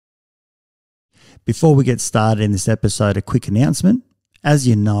Before we get started in this episode, a quick announcement. As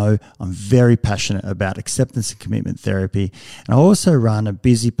you know, I'm very passionate about acceptance and commitment therapy, and I also run a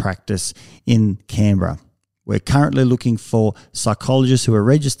busy practice in Canberra. We're currently looking for psychologists who are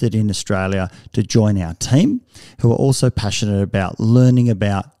registered in Australia to join our team, who are also passionate about learning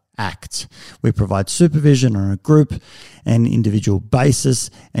about ACT. We provide supervision on a group and individual basis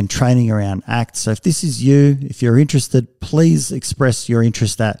and training around ACT. So if this is you, if you're interested, please express your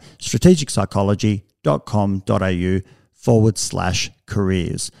interest at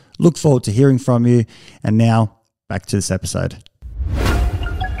strategicpsychology.com.au/careers. Look forward to hearing from you. And now back to this episode.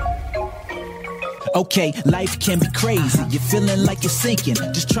 Okay, life can be crazy. You're feeling like you're sinking,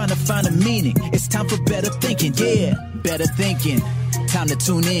 just trying to find a meaning. It's time for better thinking. Yeah, better thinking. Time to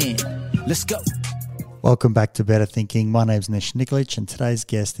tune in. Let's go. Welcome back to Better Thinking. My name's Nesh Nikolic, and today's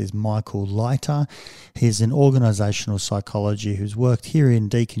guest is Michael Leiter. He's an organisational psychologist who's worked here in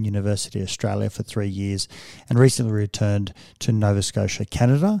Deakin University, Australia for 3 years and recently returned to Nova Scotia,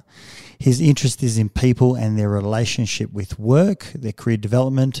 Canada. His interest is in people and their relationship with work, their career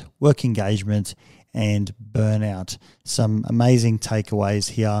development, work engagement, and burnout. Some amazing takeaways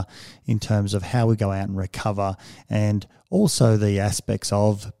here in terms of how we go out and recover, and also the aspects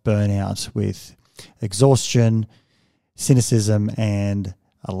of burnout with exhaustion, cynicism, and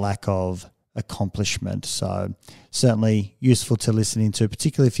a lack of accomplishment. So certainly useful to listen into,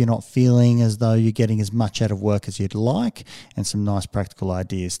 particularly if you're not feeling as though you're getting as much out of work as you'd like, and some nice practical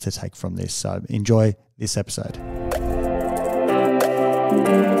ideas to take from this. So enjoy this episode.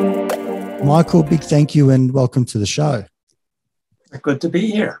 Michael, big thank you and welcome to the show. Good to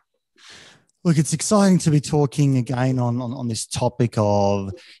be here. Look, it's exciting to be talking again on this topic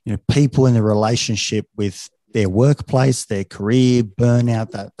of, people in the relationship with their workplace, their career,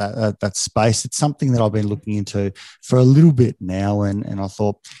 burnout, that space. It's something that I've been looking into for a little bit now, and I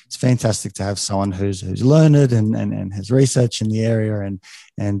thought it's fantastic to have someone who's learned and has research in the area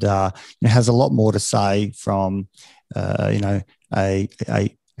and has a lot more to say from a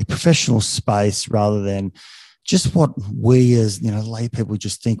professional space rather than just what we as lay people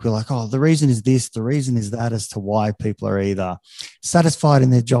just think. We're like, oh, the reason is this, the reason is that, as to why people are either satisfied in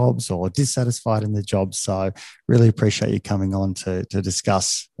their jobs or dissatisfied in their jobs. So really appreciate you coming on to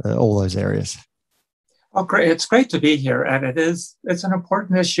discuss all those areas. Oh, great. It's great to be here. And it's an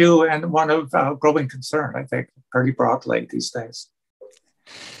important issue and one of growing concern, I think, pretty broadly these days.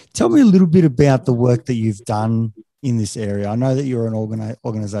 Tell me a little bit about the work that you've done in this area. I know that you're an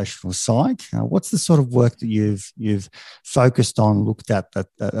organisational psych. What's the sort of work that you've focused on, looked at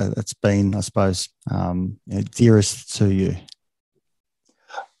that's been, I suppose, dearest to you?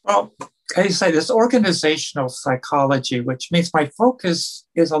 Well, as you say, this organisational psychology, which means my focus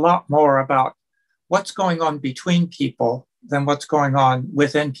is a lot more about what's going on between people than what's going on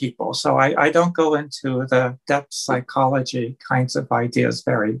within people. So I don't go into the depth psychology kinds of ideas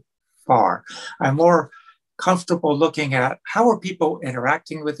very far. I'm more comfortable looking at how are people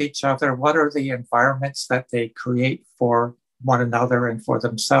interacting with each other, what are the environments that they create for one another and for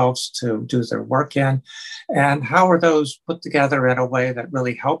themselves to do their work in, and how are those put together in a way that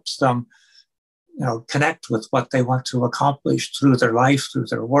really helps them connect with what they want to accomplish through their life, through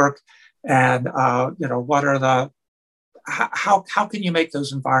their work, and what are how can you make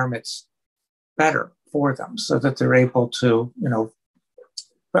those environments better for them so that they're able to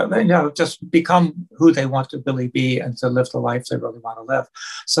just become who they want to really be and to live the life they really want to live.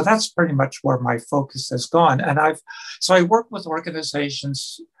 So that's pretty much where my focus has gone. And I work with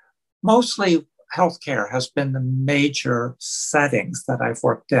organizations, mostly healthcare has been the major settings that I've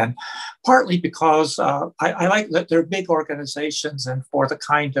worked in, partly because I like that they're big organizations, and for the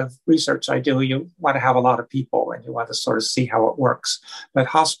kind of research I do, you want to have a lot of people and you want to sort of see how it works. But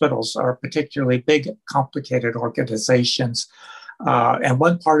hospitals are particularly big, complicated organizations. And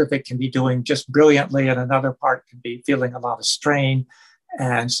one part of it can be doing just brilliantly, and another part can be feeling a lot of strain.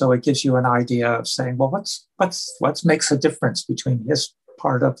 And so it gives you an idea of saying, well, what makes a difference between this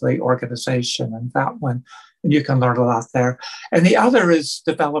part of the organization and that one? And you can learn a lot there. And the other is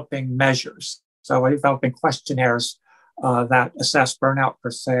developing measures. So developing questionnaires that assess burnout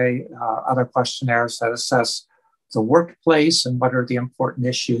per se, other questionnaires that assess the workplace and what are the important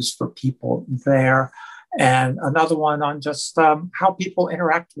issues for people there. And another one on just how people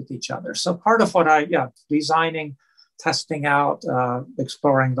interact with each other. So part of what designing, testing out,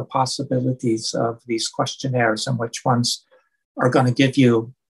 exploring the possibilities of these questionnaires and which ones are going to give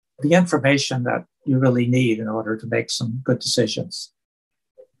you the information that you really need in order to make some good decisions.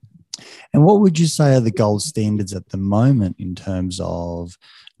 And what would you say are the gold standards at the moment in terms of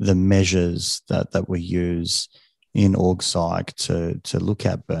the measures that we use in org psych to look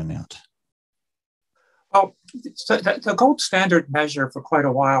at burnout? so the gold standard measure for quite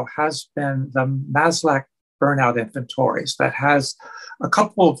a while has been the Maslach burnout inventories that has a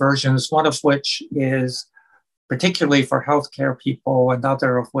couple of versions, one of which is particularly for healthcare people,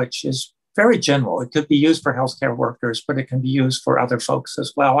 another of which is very general. It could be used for healthcare workers, but it can be used for other folks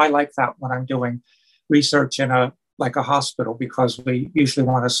as well. I like that when I'm doing research in a hospital, because we usually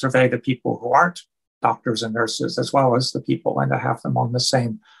want to survey the people who aren't doctors and nurses as well as the people, and to have them on the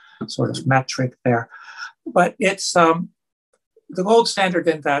same sort of metric there. But it's the gold standard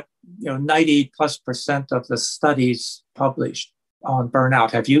in that 90+% of the studies published on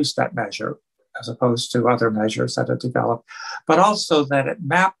burnout have used that measure as opposed to other measures that are developed, but also that it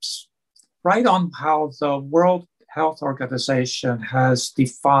maps right on how the World Health Organization has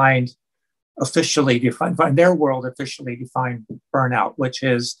officially defined burnout, which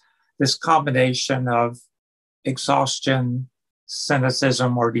is this combination of exhaustion,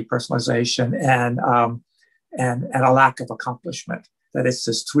 cynicism or depersonalization, and a lack of accomplishment. That it's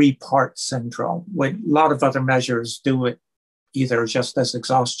this three-part syndrome. When a lot of other measures do it either just as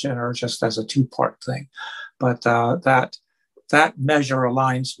exhaustion or just as a two-part thing. But that measure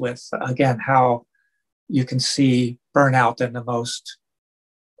aligns with, again, how you can see burnout in the most,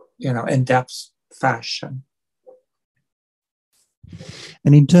 in-depth fashion.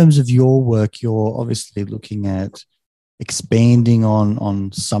 And in terms of your work, you're obviously looking at expanding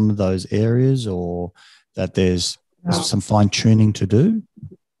on some of those areas, or that there's some fine-tuning to do?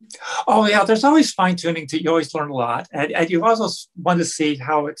 Oh, yeah, there's always fine-tuning. You always learn a lot. And you also want to see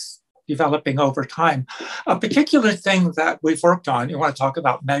how it's developing over time. A particular thing that we've worked on, you want to talk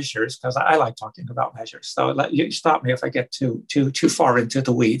about measures, because I like talking about measures. So you stop me if I get too far into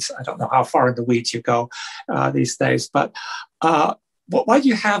the weeds. I don't know how far in the weeds you go these days. But what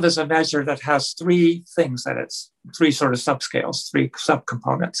you have is a measure that has three things that it's three sort of subscales, three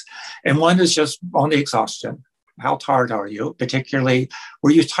subcomponents. And one is just on the exhaustion. How tired are you? Particularly,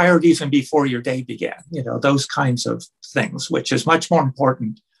 were you tired even before your day began? Those kinds of things, which is much more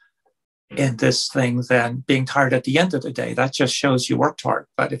important in this thing than being tired at the end of the day. That just shows you worked hard.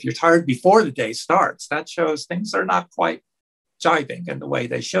 But if you're tired before the day starts, that shows things are not quite jiving in the way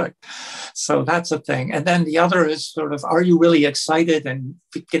they should. So that's a thing. And then the other is sort of, are you really excited and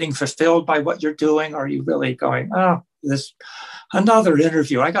getting fulfilled by what you're doing? Are you really going, this another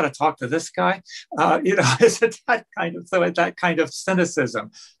interview, I got to talk to this guy? Is it that kind of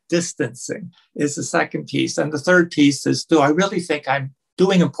cynicism, distancing is the second piece. And the third piece is, do I really think I'm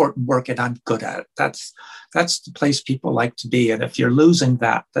doing important work and I'm good at it? That's the place people like to be. And if you're losing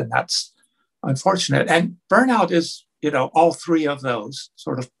that, then that's unfortunate. And burnout is, all three of those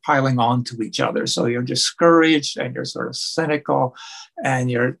sort of piling on to each other. So you're discouraged and you're sort of cynical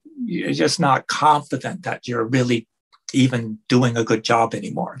and you're just not confident that you're really even doing a good job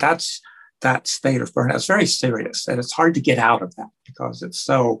anymore. That's that state of burnout. It's very serious, and it's hard to get out of that because it's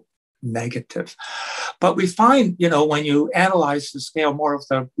so negative. But we find, when you analyze the scale, more of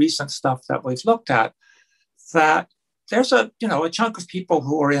the recent stuff that we've looked at, that there's a chunk of people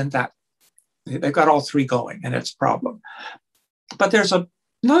who are in that, they've got all three going and it's a problem. But there's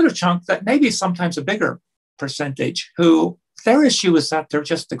another chunk that maybe sometimes a bigger percentage who their issue is that they're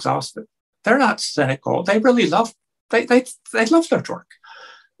just exhausted. They're not cynical. They really love, they love their work.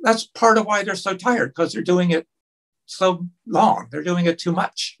 That's part of why they're so tired, because they're doing it so long. They're doing it too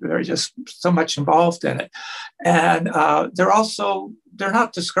much. They're just so much involved in it. And they're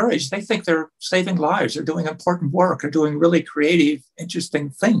not discouraged. They think they're saving lives. They're doing important work. They're doing really creative,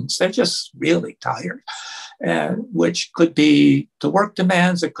 interesting things. They're just really tired, and which could be the work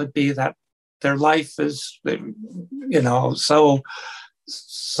demands. It could be that their life is,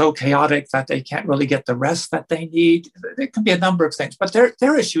 so chaotic that they can't really get the rest that they need. It can be a number of things, but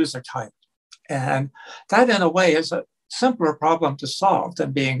their issues are tired. And that, in a way, is a simpler problem to solve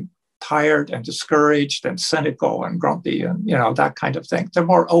than being tired and discouraged and cynical and grumpy and, that kind of thing. They're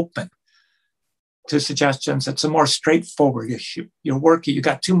more open to suggestions. It's a more straightforward issue. You're working, you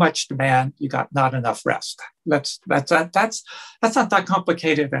got too much demand, you got not enough rest. That's not that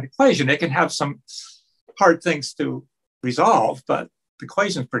complicated an equation. It can have some hard things to resolve, but the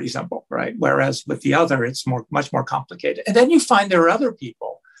equation is pretty simple, right? Whereas with the other, it's much more complicated. And then you find there are other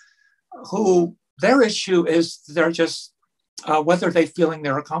people who their issue is they're just whether they're feeling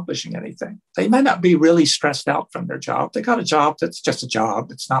they're accomplishing anything. They might not be really stressed out from their job. They got a job that's just a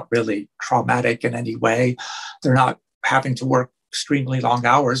job. It's not really traumatic in any way. They're not having to work extremely long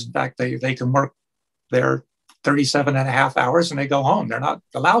hours. In fact, they can work their 37 and a half hours and they go home. They're not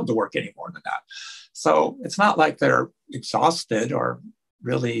allowed to work any more than that. So it's not like they're exhausted or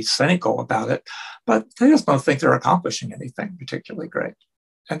really cynical about it, but they just don't think they're accomplishing anything particularly great.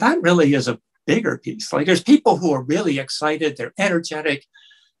 And that really is a bigger piece. Like there's people who are really excited, they're energetic,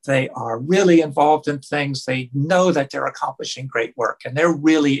 they are really involved in things, they know that they're accomplishing great work, and they're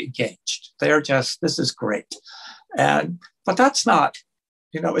really engaged. They're just, this is great. But that's not,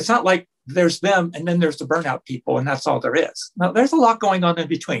 it's not like there's them and then there's the burnout people and that's all there is. No, there's a lot going on in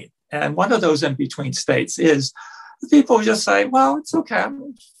between. And one of those in between states is the people who just say, well, it's okay,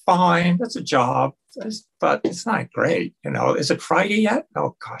 I'm fine, that's a job, but it's not great. Is it Friday yet?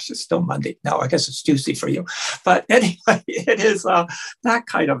 Oh gosh, it's still Monday. No, I guess it's Tuesday for you. But anyway, it is that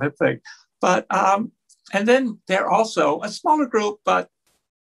kind of a thing. But and then there are also a smaller group, but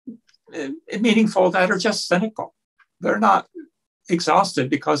meaningful, that are just cynical. They're not exhausted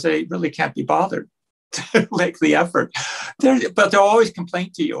because they really can't be bothered to make the effort. But they'll always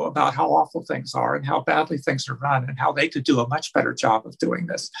complain to you about how awful things are and how badly things are run and how they could do a much better job of doing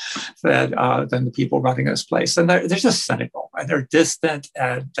this than the people running this place. And they're just cynical and they're distant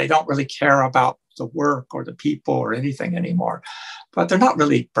and they don't really care about the work or the people or anything anymore. But they're not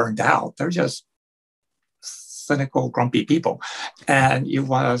really burned out. They're just cynical, grumpy people, and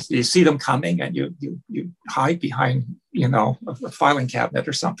you see them coming, and you hide behind a filing cabinet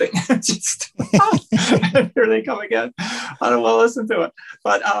or something. Just and here they come again. I don't want to listen to it.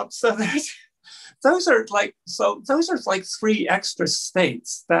 But so those are like three extra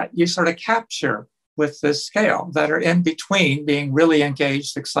states that you sort of capture with this scale that are in between being really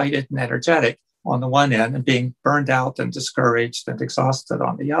engaged, excited, and energetic on the one end and being burned out and discouraged and exhausted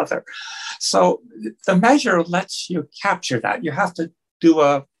on the other. So the measure lets you capture that. You have to do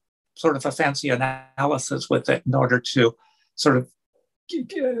a sort of a fancy analysis with it in order to sort of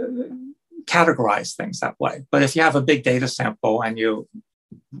categorize things that way. But if you have a big data sample and you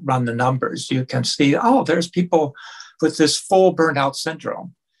run the numbers, you can see, there's people with this full burnout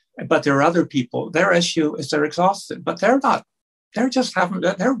syndrome. But there are other people, their issue is they're exhausted, but they're not. They're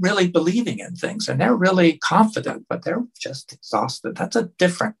really believing in things and they're really confident, but they're just exhausted. That's a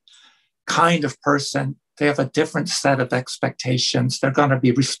different kind of person. They have a different set of expectations. They're going to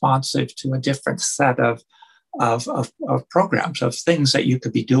be responsive to a different set of programs, of things that you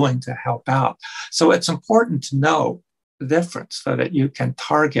could be doing to help out. So it's important to know the difference so that you can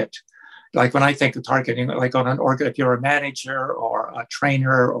target. Like when I think of targeting, like on if you're a manager or a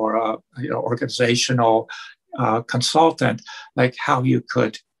trainer or a organizational consultant, like how you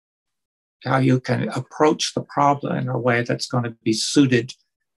can approach the problem in a way that's going to be suited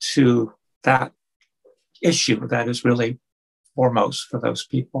to that issue that is really foremost for those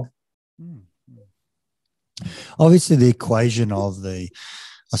people. Obviously, the equation of the,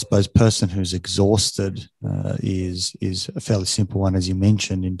 I suppose, person who's exhausted is a fairly simple one, as you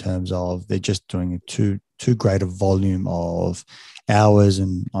mentioned, in terms of they're just doing too great a volume of hours,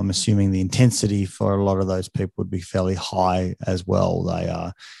 and I'm assuming the intensity for a lot of those people would be fairly high as well. They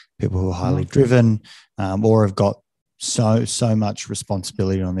are people who are highly driven or have got so much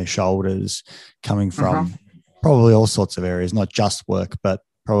responsibility on their shoulders, coming from probably all sorts of areas, not just work, but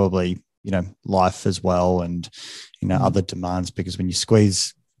probably life as well, and other demands. Because when you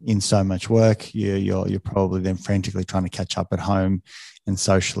squeeze in so much work, you're probably then frantically trying to catch up at home and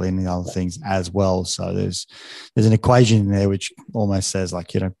socially and the other things as well. So there's an equation in there which almost says,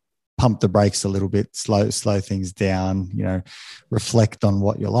 like, pump the brakes a little bit, slow things down, reflect on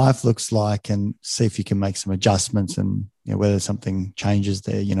what your life looks like and see if you can make some adjustments, and whether something changes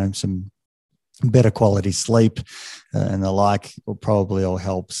there, some better quality sleep and the like will probably all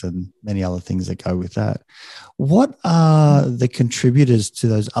helps, and many other things that go with that. What are the contributors to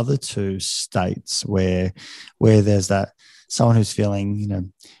those other two states where there's that someone who's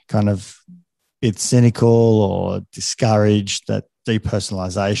feeling, kind of a bit cynical or discouraged, that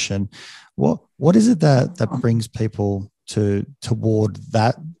depersonalization? What is it that brings people toward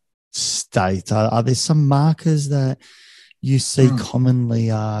that state? Are there some markers that you see commonly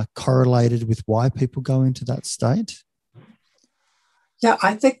correlated with why people go into that state? Yeah,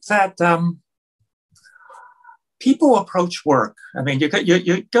 I think that people approach work. I mean, you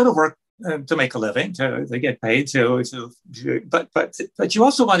go to work to make a living, to get paid, but you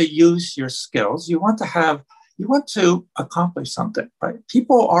also want to use your skills. You want to accomplish something, right?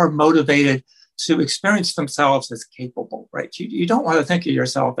 People are motivated to experience themselves as capable, right? You don't want to think of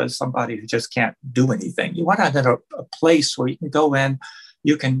yourself as somebody who just can't do anything. You want to have a place where you can go in,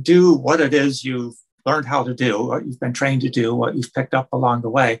 you can do what it is you've learned how to do, what you've been trained to do, what you've picked up along the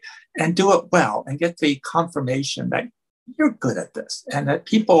way, and do it well and get the confirmation that you're good at this, and that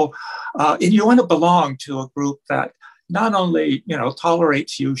people, and you want to belong to a group that not only,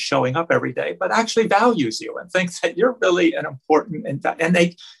 tolerates you showing up every day, but actually values you and thinks that you're really an important, and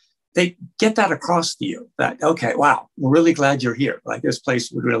they get that across to you that, okay, wow, we're really glad you're here. Like this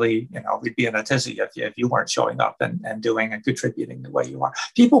place would really, we'd be in a tizzy if you weren't showing up and doing and contributing the way you are.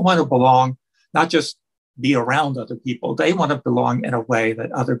 People want to belong, not just be around other people. They want to belong in a way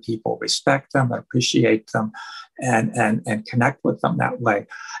that other people respect them, appreciate them, and connect with them that way.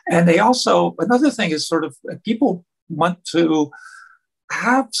 And they also, another thing is sort of people want to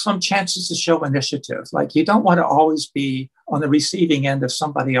have some chances to show initiative. Like you don't want to always be on the receiving end of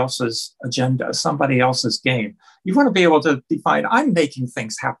somebody else's agenda, somebody else's game. You want to be able to define, I'm making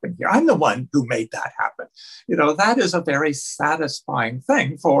things happen here. I'm the one who made that happen. That is a very satisfying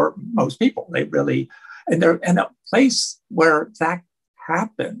thing for most people. They really, and they're in a place where that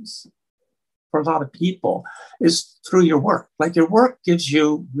happens for a lot of people is through your work. Like your work gives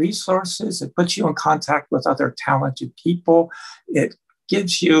you resources. It puts you in contact with other talented people. It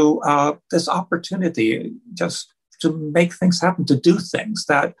gives you this opportunity just to make things happen, to do things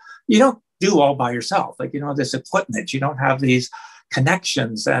that you don't do all by yourself. Like, this equipment, you don't have these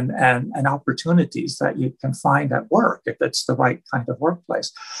connections and opportunities that you can find at work if it's the right kind of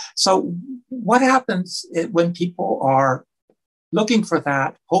workplace. So what happens when people are looking for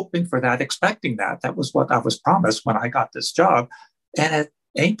that, hoping for that, expecting that? That was what I was promised when I got this job, and it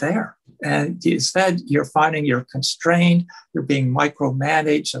ain't there. And instead, you're finding you're constrained, you're being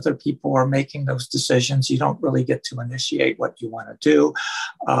micromanaged, other people are making those decisions. You don't really get to initiate what you want to do.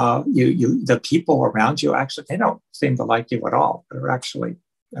 The people around you, actually, they don't seem to like you at all. They're actually,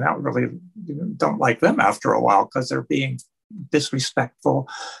 don't like them after a while because they're being disrespectful,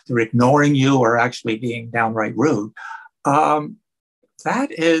 they're ignoring you, or actually being downright rude.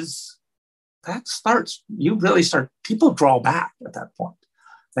 People draw back at that point.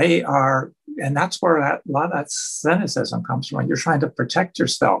 They are, and that's where a lot of that cynicism comes from. You're trying to protect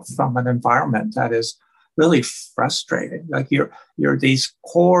yourself from an environment that is really frustrating. Like you're these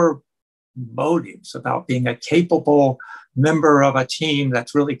core motives about being a capable member of a team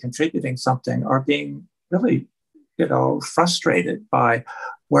that's really contributing something are being really, frustrated by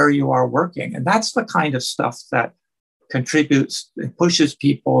where you are working. And that's the kind of stuff that contributes and pushes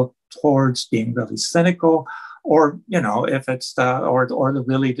people towards being really cynical, or if it's or the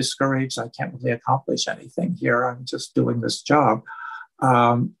really discouraged. I can't really accomplish anything here. I'm just doing this job. Those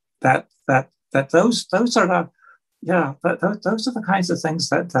are the kinds of things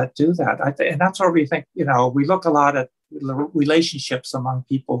that do that. And that's where we think we look a lot at relationships among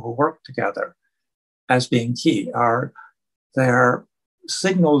people who work together as being key. Are there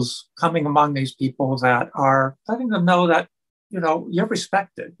signals coming among these people that are letting them know that you're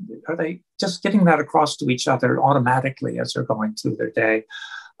respected? Are they just getting that across to each other automatically as they're going through their day?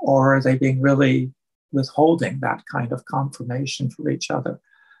 Or are they being really withholding that kind of confirmation for each other?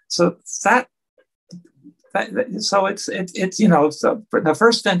 So so for the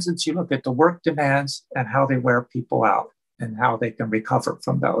first instance, you look at the work demands and how they wear people out and how they can recover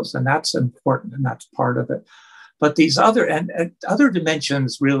from those. And that's important, and that's part of it. But these other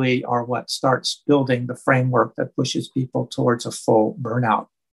dimensions really are what starts building the framework that pushes people towards a full burnout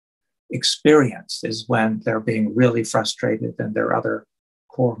experience, is when they're being really frustrated and their other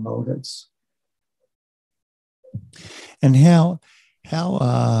core motives. And how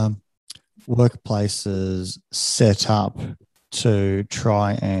workplaces set up to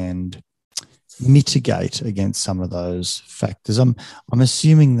try and mitigate against some of those factors? I'm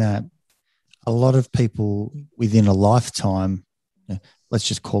assuming that a lot of people within a lifetime, let's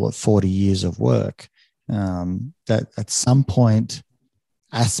just call it 40 years of work, that at some point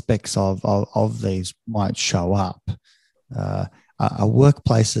aspects of these might show up. Are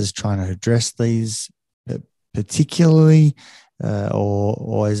workplaces trying to address these particularly,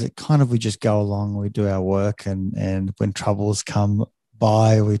 or is it kind of we just go along, we do our work, and when troubles come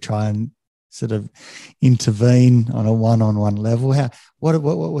by, we try and sort of intervene on a one-on-one level?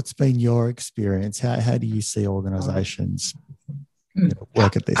 What's been your experience? How do you see organizations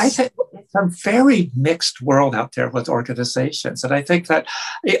work at this? I think it's a very mixed world out there with organizations. And I think that,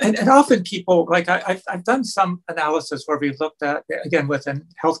 and often people, like I've done some analysis where we've looked at, again, within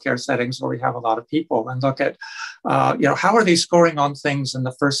healthcare settings where we have a lot of people, and look at, how are they scoring on things in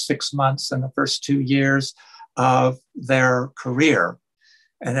the first 6 months and the first 2 years of their career.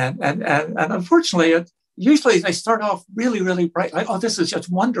 And unfortunately, usually they start off really, really bright. Like, oh, this is just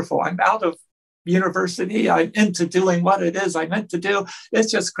wonderful. I'm out of university. I'm into doing what it is I meant to do.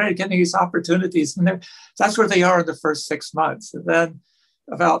 It's just great getting these opportunities. And that's where they are in the first 6 months. And then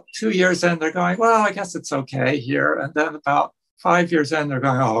about 2 years in, they're going, well, I guess it's okay here. And then about 5 years in, they're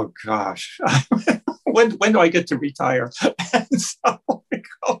going, oh, gosh, when do I get to retire? And so we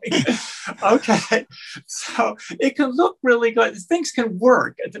go going. Okay. So it can look really good. Things can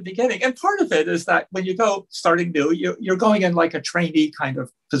work at the beginning. And part of it is that when you go starting new, you're going in like a trainee kind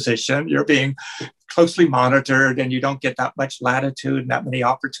of position. You're being closely monitored and you don't get that much latitude and that many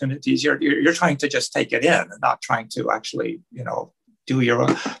opportunities. You're trying to just take it in and not trying to actually, do your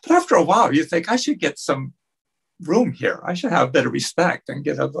own. But after a while, you think, I should get some room here. I should have a bit of respect and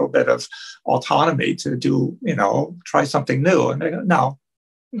get a little bit of autonomy to do, try something new. And they go,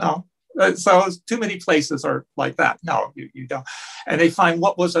 no. So too many places are like that. No, you don't. And they find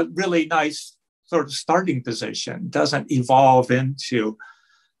what was a really nice sort of starting position doesn't evolve into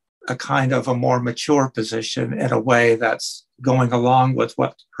a kind of a more mature position in a way that's going along with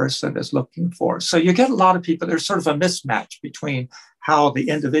what the person is looking for. So you get a lot of people, there's sort of a mismatch between how the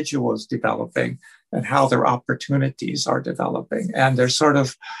individual is developing and how their opportunities are developing. And they're sort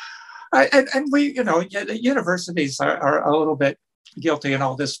of, and we, the universities are a little bit guilty in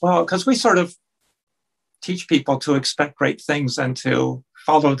all this, well, because we sort of teach people to expect great things and to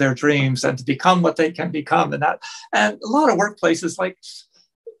follow their dreams and to become what they can become. And a lot of workplaces, like,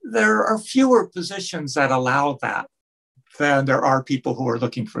 there are fewer positions that allow that than there are people who are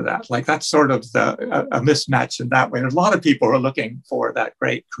looking for that. Like, that's sort of a mismatch in that way. A lot of people are looking for that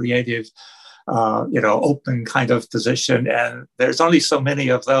great creative, open kind of position. And there's only so many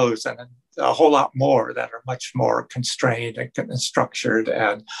of those, and a whole lot more that are much more constrained and structured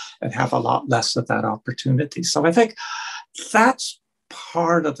and have a lot less of that opportunity. So I think that's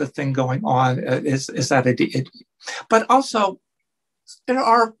part of the thing going on is that it but also there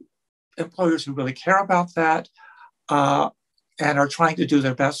are employers who really care about that and are trying to do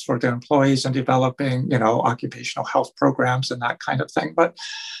their best for their employees and developing, occupational health programs and that kind of thing. But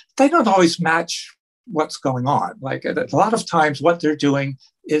they don't always match what's going on. Like, a lot of times what they're doing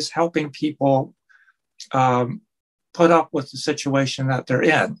is helping people put up with the situation that they're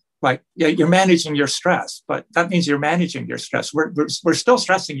in. Like, you're managing your stress, but that means you're managing your stress. We're still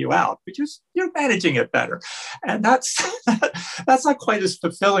stressing you out, but you're managing it better. And that's not quite as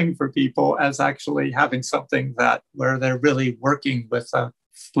fulfilling for people as actually having something where they're really working with a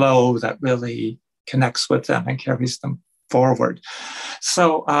flow that really connects with them and carries them forward.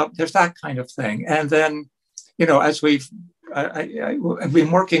 So there's that kind of thing. And then, as I've been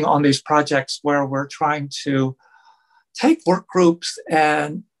working on these projects where we're trying to take work groups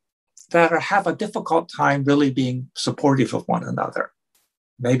and that have a difficult time really being supportive of one another.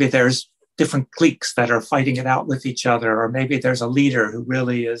 Maybe there's different cliques that are fighting it out with each other, or maybe there's a leader who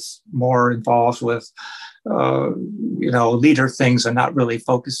really is more involved with, leader things and not really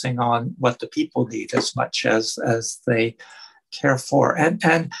focusing on what the people need as much as they care for,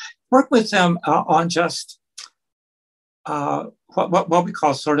 and work with them on just what we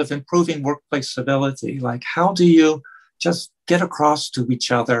call sort of improving workplace civility. Like, how do you just get across to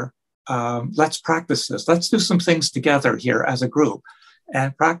each other? Let's practice this. Let's do some things together here as a group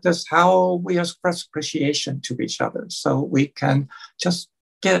and practice how we express appreciation to each other so we can just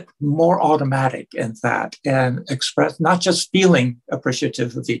get more automatic in that and express not just feeling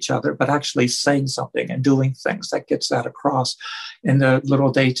appreciative of each other, but actually saying something and doing things that gets that across in the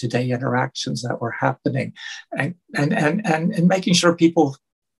little day-to-day interactions that were happening and making sure people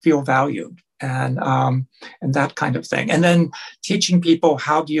feel valued. And that kind of thing. And then teaching people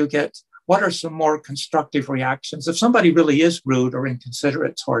what are some more constructive reactions? If somebody really is rude or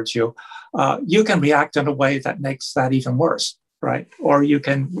inconsiderate towards you, you can react in a way that makes that even worse, right? Or you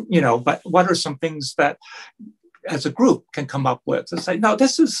can, but what are some things that as a group can come up with and say, no,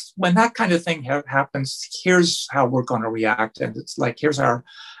 this is when that kind of thing happens, here's how we're going to react. And it's like, here's our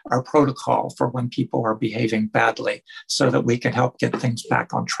protocol for when people are behaving badly so that we can help get things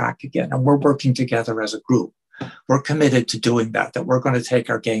back on track again. And we're working together as a group. We're committed to doing that we're going to take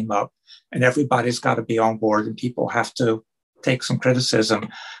our game up and everybody's got to be on board and people have to take some criticism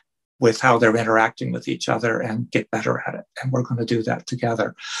with how they're interacting with each other and get better at it. And we're going to do that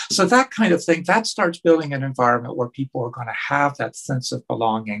together. So that kind of thing, that starts building an environment where people are going to have that sense of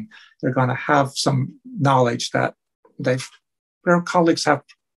belonging. They're going to have some knowledge that their colleagues have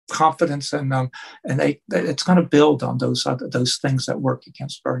confidence in them, and it's going to build on those things that work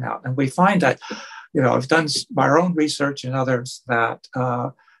against burnout. And we find that, I've done my own research and others that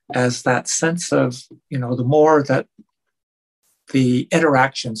as that sense of, the more that the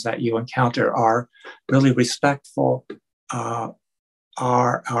interactions that you encounter are really respectful, are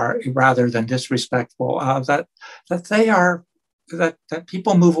rather than disrespectful, that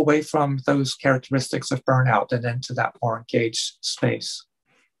people move away from those characteristics of burnout and into that more engaged space.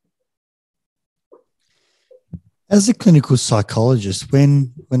 As a clinical psychologist,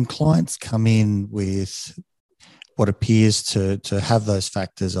 when clients come in with what appears to have those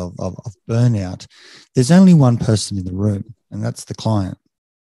factors of burnout, there's only one person in the room, and that's the client.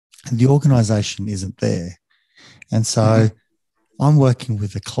 And the organization isn't there. And so I'm working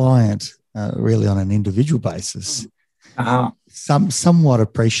with the client really on an individual basis, somewhat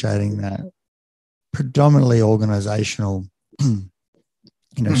appreciating that predominantly organizational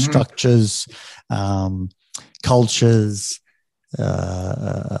structures, cultures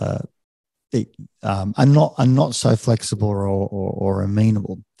are not so flexible or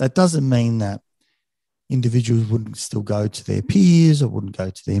amenable. That doesn't mean that individuals wouldn't still go to their peers or wouldn't go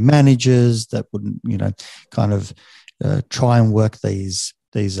to their managers, that wouldn't, kind of try and work these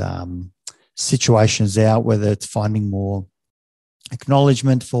situations out, whether it's finding more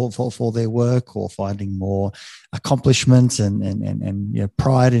acknowledgement for their work or finding more accomplishments and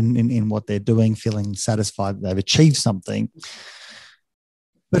pride in what they're doing, feeling satisfied that they've achieved something.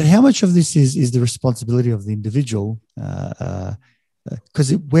 But how much of this is the responsibility of the individual?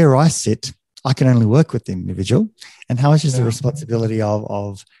 Because where I sit, I can only work with the individual. And how much is the responsibility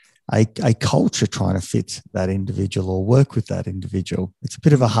of a culture trying to fit that individual or work with that individual? It's a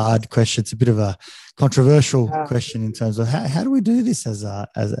bit of a hard question. It's a bit of a controversial question in terms of how do we do this as a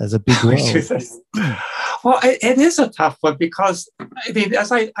big world? Well, it is a tough one because, I mean,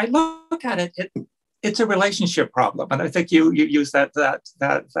 as I look at it, it's a relationship problem. And I think you used that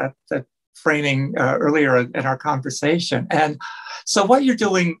framing earlier in our conversation. And so what you're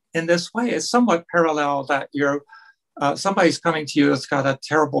doing in this way is somewhat parallel that you're somebody's coming to you that's got a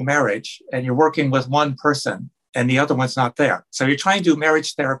terrible marriage and you're working with one person and the other one's not there. So you're trying to do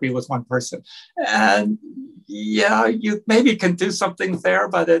marriage therapy with one person. And you maybe can do something there,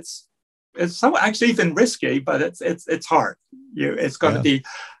 but it's so actually even risky, but it's hard. It's going to be,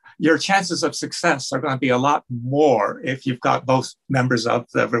 your chances of success are going to be a lot more if you've got both members of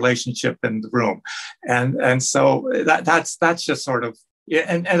the relationship in the room. And so that's just sort of,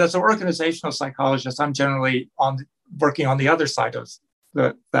 and as an organizational psychologist, I'm generally working on the other side of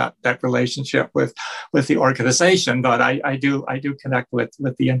that relationship with the organization, but I do connect with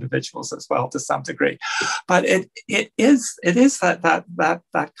the individuals as well to some degree. But it is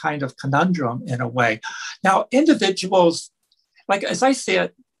that kind of conundrum in a way. Now, individuals, like as I see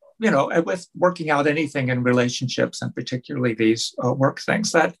it, with working out anything in relationships and particularly these work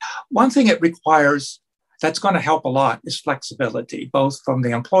things, that one thing it requires that's going to help a lot is flexibility, both from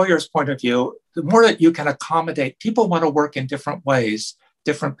the employer's point of view. The more that you can accommodate, people want to work in different ways,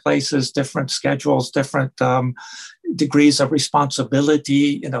 different places, different schedules, different degrees of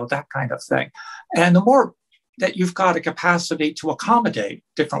responsibility, that kind of thing. And the more that you've got a capacity to accommodate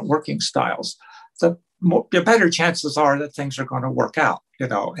different working styles, the better chances are that things are going to work out,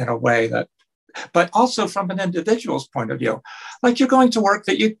 in a way that, but also from an individual's point of view, like you're going to work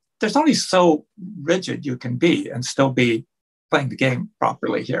that there's only so rigid you can be and still be playing the game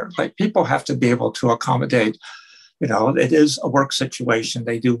properly here. Like people have to be able to accommodate, it is a work situation.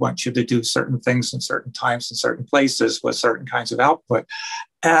 They do want you to do certain things in certain times in certain places with certain kinds of output.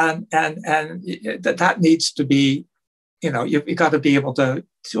 And that needs to be, you've got to be able to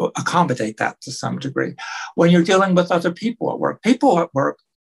accommodate that to some degree. When you're dealing with other people at work,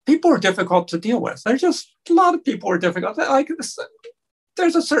 people are difficult to deal with. There's just a lot of people are difficult. Like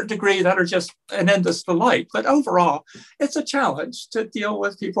there's a certain degree that are just an endless delight. But overall, it's a challenge to deal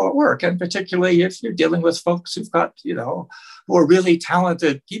with people at work. And particularly if you're dealing with folks who've got, who are really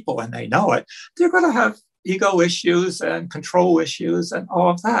talented people and they know it, they're going to have ego issues and control issues and all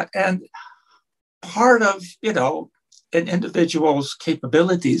of that. And part of, an individual's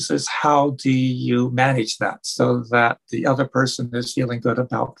capabilities is how do you manage that so that the other person is feeling good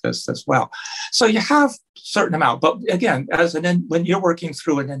about this as well. So you have a certain amount, but again, when you're working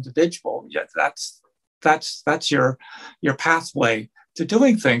through an individual, that's your pathway to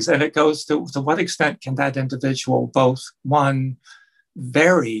doing things, and it goes to what extent can that individual both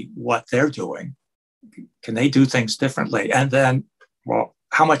vary what they're doing, can they do things differently, and then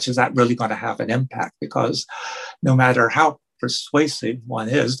how much is that really going to have an impact? Because no matter how persuasive one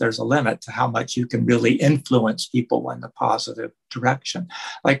is, there's a limit to how much you can really influence people in the positive direction.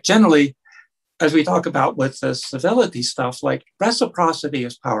 Like generally, as we talk about with the civility stuff, like reciprocity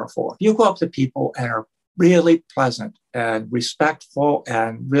is powerful. If you go up to people and are really pleasant and respectful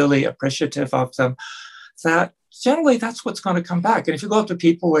and really appreciative of them, that generally that's what's going to come back. And if you go up to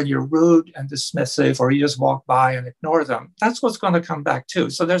people and you're rude and dismissive, or you just walk by and ignore them, that's what's going to come back too.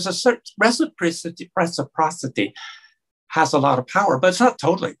 So there's a certain reciprocity has a lot of power, but it's not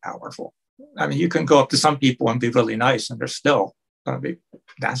totally powerful. I mean, you can go up to some people and be really nice and they're still going to be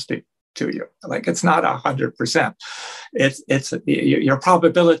nasty to you. Like it's not 100%. It's your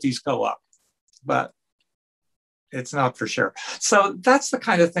probabilities go up, but It's not for sure. So that's the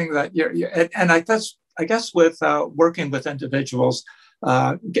kind of thing that I guess with working with individuals,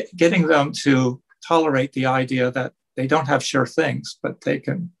 getting them to tolerate the idea that they don't have sure things, but they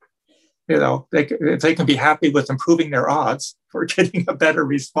can, if they can be happy with improving their odds for getting a better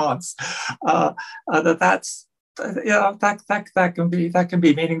response, that can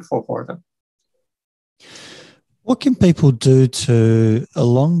be meaningful for them. What can people do to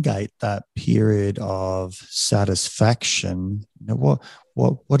elongate that period of satisfaction?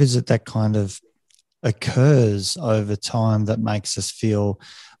 What is it that kind of occurs over time that makes us feel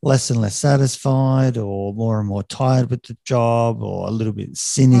less and less satisfied, or more and more tired with the job, or a little bit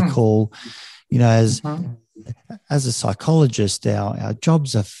cynical? As a psychologist, our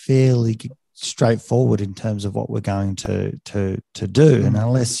jobs are fairly straightforward in terms of what we're going to do, and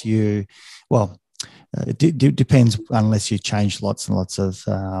unless you, it depends, unless you change lots and lots of,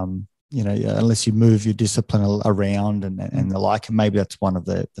 unless you move your discipline around and the like, and maybe that's one of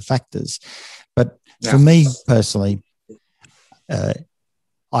the factors. But for me personally,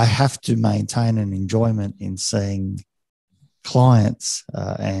 I have to maintain an enjoyment in seeing clients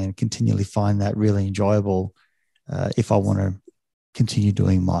and continually find that really enjoyable if I want to continue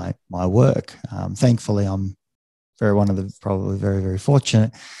doing my work. Thankfully, I'm probably very, very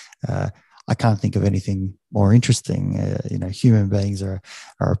fortunate. I can't think of anything more interesting. Human beings are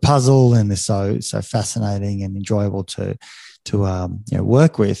a puzzle, and they're so fascinating and enjoyable to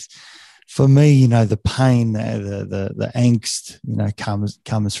work with. For me, the pain, the angst,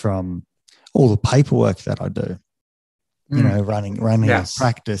 comes from all the paperwork that I do. Running a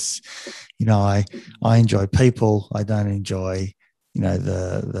practice. I enjoy people. I don't enjoy,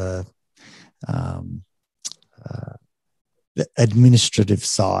 the administrative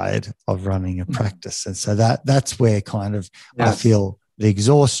side of running a practice, and so that's where kind of I feel the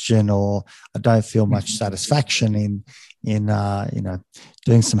exhaustion, or I don't feel much satisfaction in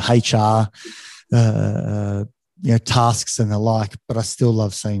doing some HR tasks and the like, but I still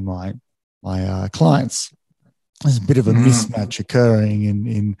love seeing my clients. There's a bit of a mismatch occurring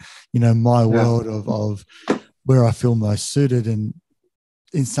in my world of where I feel most suited, and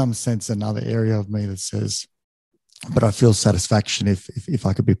in some sense another area of me that says, but I feel satisfaction if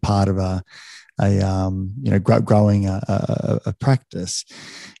I could be part of growing a practice.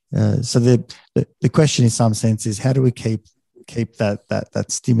 So the question in some sense is, how do we keep that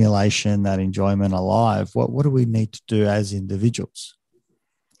stimulation, that enjoyment alive? What do we need to do as individuals?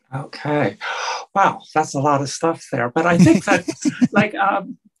 Okay. Wow, that's a lot of stuff there. But I think that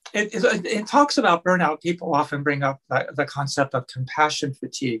it talks about burnout. People often bring up the concept of compassion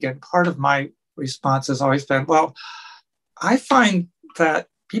fatigue. And part of my response has always been, well, I find that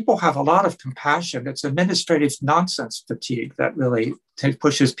people have a lot of compassion. It's administrative nonsense fatigue that really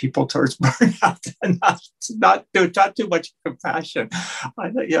pushes people towards burnout, and not too much compassion.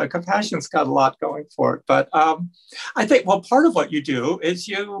 Compassion's got a lot going for it. But I think, part of what you do is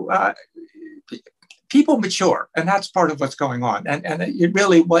people mature, and that's part of what's going on. And it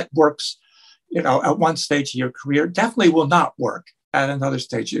really, what works, at one stage of your career definitely will not work at another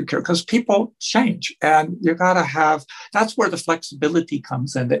stage of your career, because people change, and you got to have, that's where the flexibility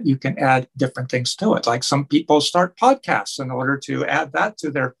comes in, that you can add different things to it. Like some people start podcasts in order to add that to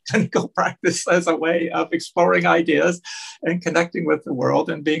their clinical practice as a way of exploring ideas and connecting with the world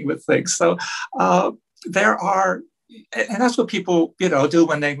and being with things. So there are, and that's what people, do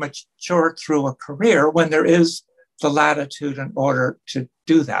when they mature through a career, when there is the latitude in order to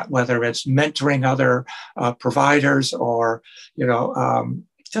do that, whether it's mentoring other providers or,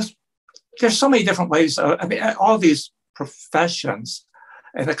 just there's so many different ways. All these professions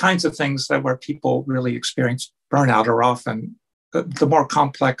and the kinds of things that where people really experience burnout are often the more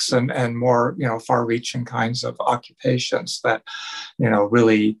complex and more, far-reaching kinds of occupations that,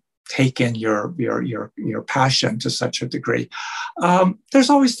 really take in your passion to such a degree. There's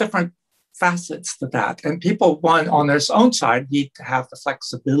always different facets to that. And people, one, on their own side, need to have the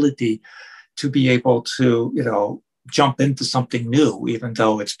flexibility to be able to, jump into something new, even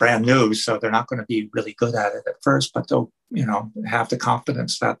though it's brand new. So they're not going to be really good at it at first, but they'll, have the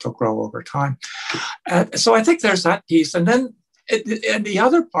confidence that they'll grow over time. So I think there's that piece. And then and the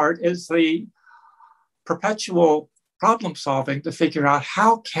other part is the perpetual problem solving to figure out,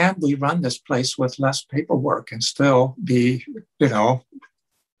 how can we run this place with less paperwork and still be,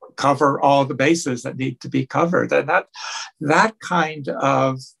 cover all the bases that need to be covered. And that kind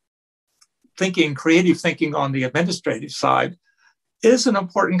of thinking, creative thinking on the administrative side, is an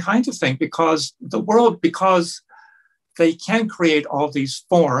important kind of thing, because because they can create all these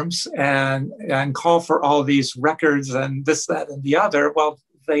forms and call for all these records and this, that, and the other. Well,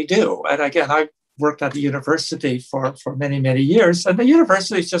 they do. And again, worked at a university for many, many years. And the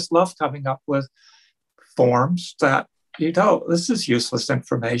universities just love coming up with forms that, this is useless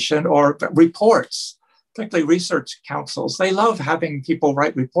information, or reports, particularly research councils. They love having people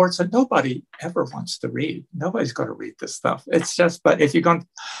write reports that nobody ever wants to read. Nobody's going to read this stuff. It's just, but if you want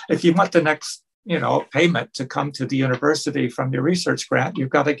the next, payment to come to the university from your research grant, you've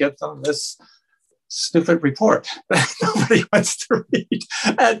got to get them this stupid report that nobody wants to read.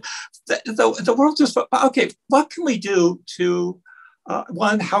 And the world just, okay, what can we do to,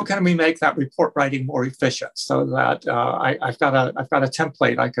 one, how can we make that report writing more efficient so that I've got a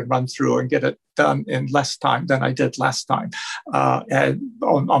template I can run through and get it done in less time than I did last time, and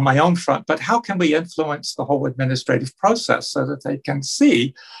on my own front. But how can we influence the whole administrative process so that they can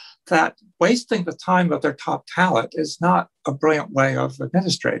see that wasting the time of their top talent is not a brilliant way of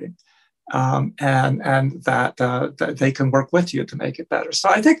administrating, and that they can work with you to make it better. So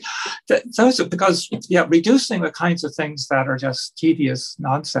I think that those are, because reducing the kinds of things that are just tedious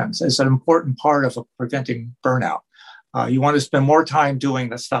nonsense is an important part of preventing burnout. You want to spend more time doing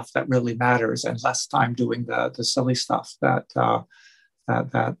the stuff that really matters and less time doing the silly stuff that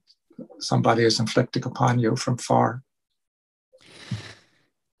somebody is inflicting upon you from far.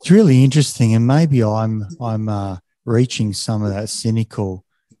 It's really interesting, and maybe I'm reaching some of that cynical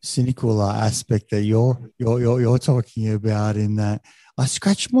aspect that you're talking about. In that, I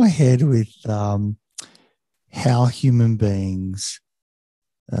scratch my head with how human beings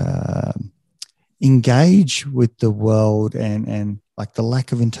engage with the world, and like the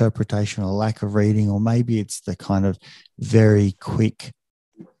lack of interpretation or lack of reading, or maybe it's the kind of very quick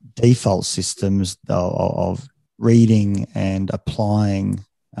default systems of reading and applying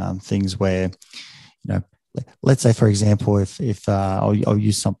things where, let's say, for example, if I'll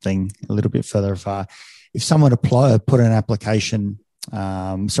use something a little bit further far. If someone put an application, put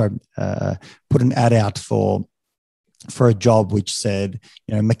an ad out for a job which said,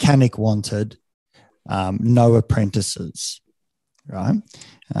 mechanic wanted, no apprentices, right?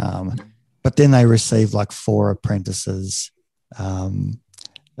 But then they received like 4 apprentices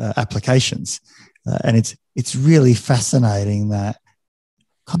applications, and it's really fascinating that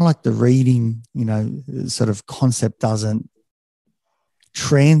kind of like the reading, sort of concept doesn't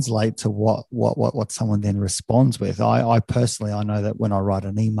translate to what someone then responds with. I personally, I know that when I write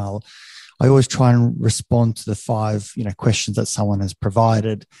an email, I always try and respond to the 5, questions that someone has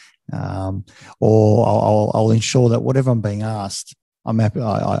provided, or I'll ensure that whatever I'm being asked,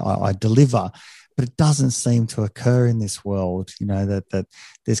 I deliver. But it doesn't seem to occur in this world, that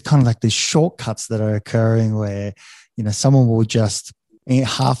there's kind of like these shortcuts that are occurring where, someone will just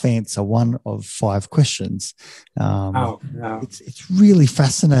half answer 1 of 5 questions. It's really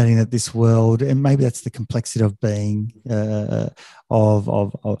fascinating that this world, and maybe that's the complexity of being of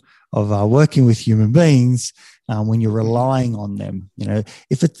working with human beings. When you're relying on them,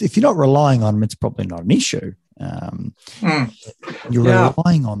 if you're not relying on them, it's probably not an issue. You're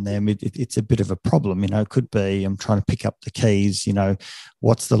relying on them, it's a bit of a problem. It could be, I'm trying to pick up the keys,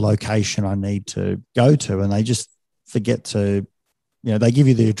 what's the location I need to go to, and they just forget to, they give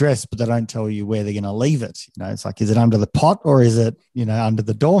you the address, but they don't tell you where they're going to leave it. It's like, is it under the pot or is it, under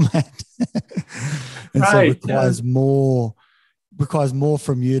the doormat? And so it requires more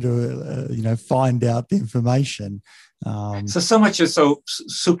from you to, find out the information. So much is so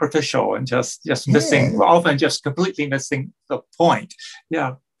superficial and just missing, often just completely missing the point.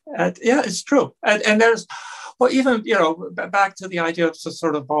 Yeah. It's true. And there's, well, even, back to the idea of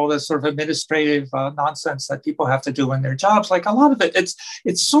sort of all this sort of administrative nonsense that people have to do in their jobs, like a lot of it,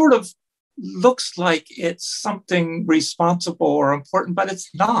 it sort of looks like it's something responsible or important, but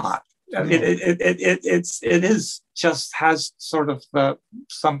it's not. It is just has sort of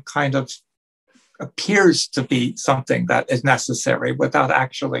some kind of appears to be something that is necessary without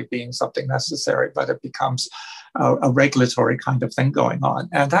actually being something necessary, but it becomes a regulatory kind of thing going on.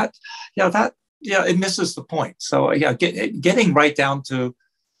 And it misses the point. So getting right down to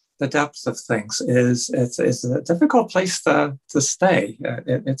the depths of things is a difficult place to stay.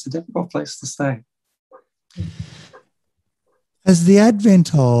 It's a difficult place to stay. Has the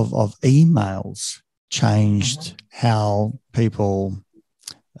advent of emails changed how people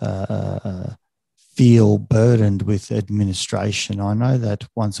feel burdened with administration? I know that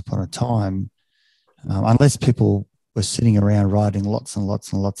once upon a time, unless people were sitting around writing lots and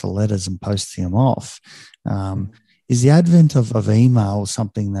lots and lots of letters and posting them off, is the advent of email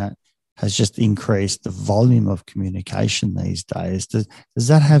something that has just increased the volume of communication these days? Does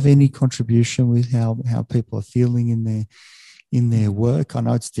that have any contribution with how people are feeling in their work? I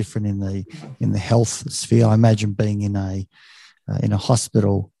know it's different in the health sphere. I imagine being in a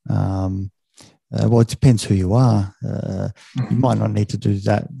hospital, well, it depends who you are. You might not need to do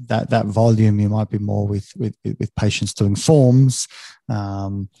that volume. You might be more with patients doing forms.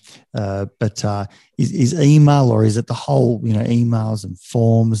 But is email, or is it the whole, emails and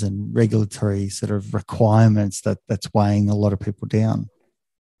forms and regulatory sort of requirements that's weighing a lot of people down?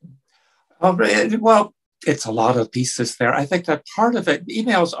 Well, it's a lot of pieces there. I think that part of it,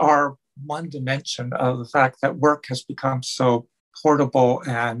 emails are one dimension of the fact that work has become so portable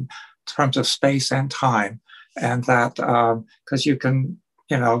and in terms of space and time, and that because you can,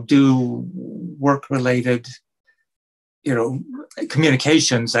 do work-related,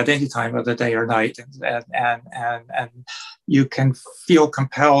 communications at any time of the day or night, and you can feel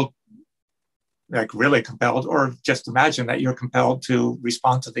compelled, like really compelled, or just imagine that you're compelled to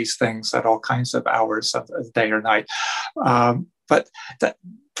respond to these things at all kinds of hours of the day or night. But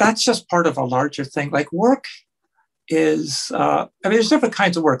that's just part of a larger thing. Like work is, there's different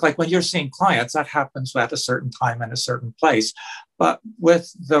kinds of work. Like when you're seeing clients, that happens at a certain time and a certain place. But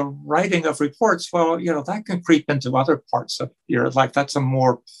with the writing of reports, well, that can creep into other parts of your life. That's a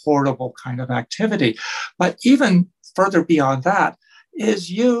more portable kind of activity. But even further beyond that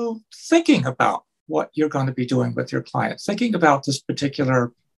is you thinking about what you're going to be doing with your client, thinking about this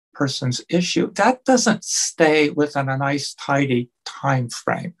particular person's issue. That doesn't stay within a nice, tidy time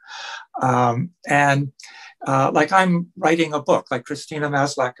frame. Like I'm writing a book, like Christina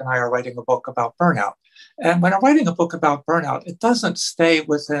Maslach and I are writing a book about burnout. And when I'm writing a book about burnout, it doesn't stay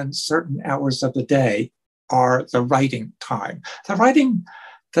within certain hours of the day or the writing time. The writing,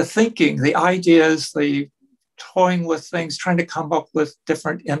 the thinking, the ideas, the toying with things, trying to come up with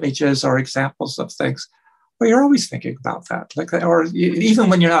different images or examples of things. Well, you're always thinking about that. Even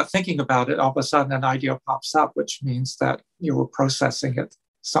when you're not thinking about it, all of a sudden an idea pops up, which means that you were processing it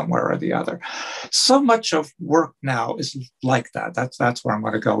somewhere or the other. So much of work now is like that. That's where I'm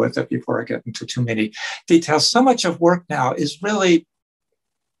going to go with it before I get into too many details. So much of work now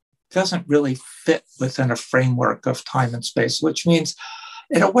doesn't really fit within a framework of time and space, which means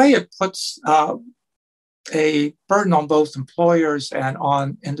in a way it puts a burden on both employers and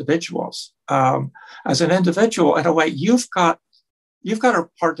on individuals. As an individual, in a way, you've got a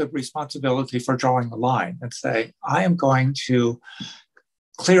part of responsibility for drawing the line and say, I am going to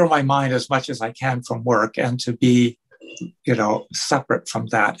clear my mind as much as I can from work and to be, separate from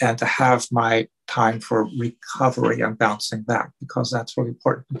that and to have my time for recovery and bouncing back, because that's really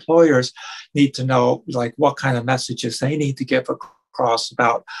important. Employers need to know what kind of messages they need to give across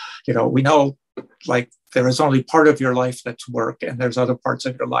about, we know there is only part of your life that's work, and there's other parts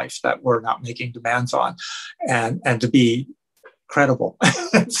of your life that we're not making demands on, and to be credible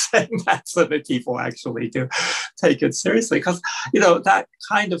and saying that so that people actually do take it seriously. Because, that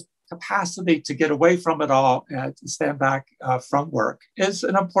kind of capacity to get away from it all and to stand back from work is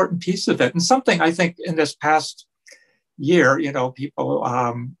an important piece of it. And something I think in this past year, people,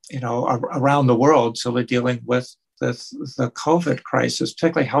 around the world, so we're dealing with the COVID crisis,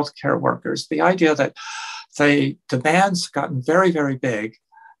 particularly healthcare workers, the idea that the demands gotten very, very big.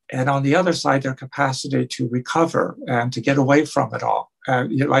 And on the other side, their capacity to recover and to get away from it all.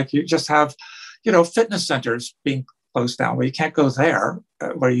 You just have, fitness centers being closed down where you can't go there,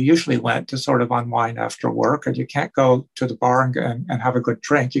 where you usually went to sort of unwind after work, and you can't go to the bar and have a good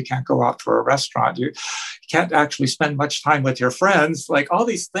drink. You can't go out for a restaurant. You can't actually spend much time with your friends. All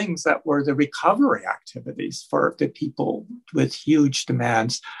these things that were the recovery activities for the people with huge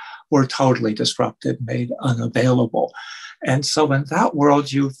demands were totally disrupted, made unavailable. And so in that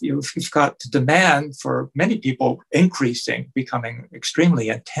world, you've got the demand for many people increasing, becoming extremely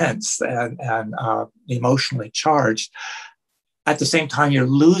intense and emotionally charged. At the same time, you're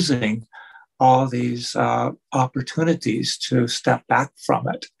losing all these opportunities to step back from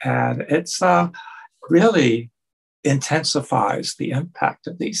it. And it's really intensifies the impact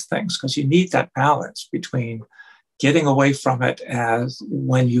of these things, because you need that balance between getting away from it as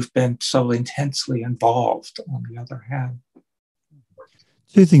when you've been so intensely involved on the other hand.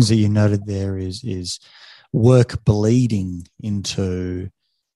 Two things that you noted there is work bleeding into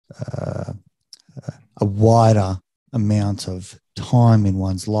a wider amount of time in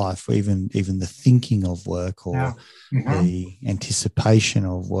one's life, or even the thinking of work or the anticipation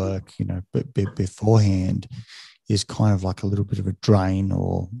of work, beforehand is kind of like a little bit of a drain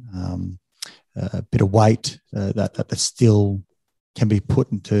or a bit of weight that still can be put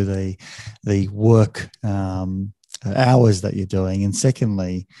into the work hours that you're doing. And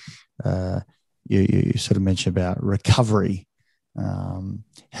secondly, you sort of mentioned about recovery.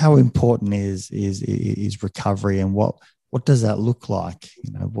 How important is recovery, and what does that look like?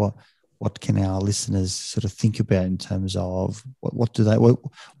 What what can our listeners sort of think about in terms of what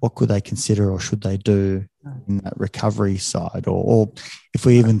could they consider or should they do in that recovery side, or if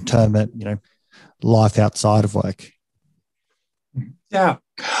we even term it, life outside of work? Yeah.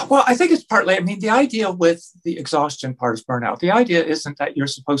 Well, I think it's partly, the idea with the exhaustion part is burnout. The idea isn't that you're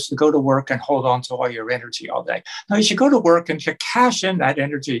supposed to go to work and hold on to all your energy all day. No, you should go to work and you cash in that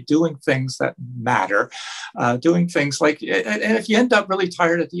energy doing things that matter, doing things like, and if you end up really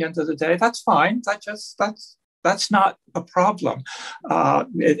tired at the end of the day, that's fine. That's not a problem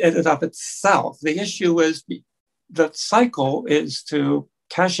in and of itself. The issue is the cycle is to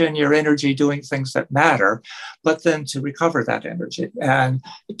cash in your energy doing things that matter, but then to recover that energy and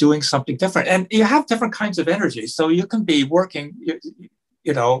doing something different. And you have different kinds of energy. So you can be working,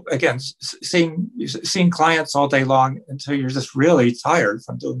 again, seeing clients all day long until you're just really tired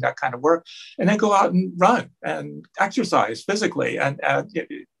from doing that kind of work, and then go out and run and exercise physically and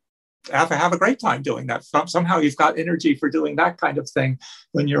have a great time doing that. Somehow you've got energy for doing that kind of thing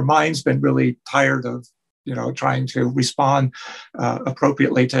when your mind's been really tired of trying to respond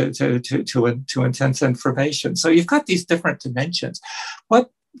appropriately to intense information. So you've got these different dimensions. But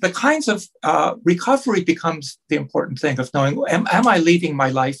the kinds of recovery becomes the important thing of knowing, am I leading my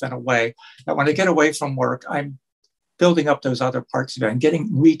life in a way that when I get away from work, I'm building up those other parts of it and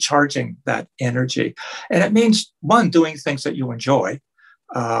recharging that energy. And it means, one, doing things that you enjoy,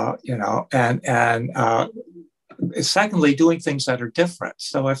 secondly, doing things that are different.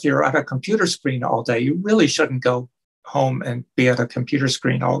 So if you're at a computer screen all day, you really shouldn't go home and be at a computer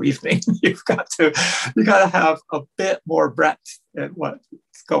screen all evening. You got to have a bit more breadth in what's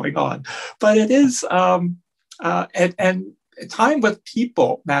going on. But it is, and time with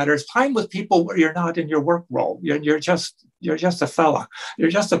people matters. Time with people where you're not in your work role. You're just a fella. You're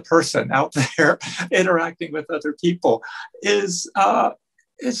just a person out there interacting with other people.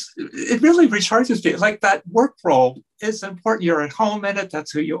 It really recharges you. Like that work role is important. You're at home in it. That's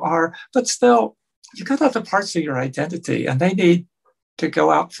who you are. But still, you got other parts of your identity, and they need to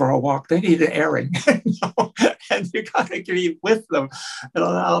go out for a walk. They need an airing, and you got to be with them and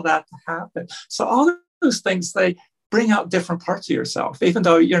allow that to happen. So all of those things, they bring out different parts of yourself. Even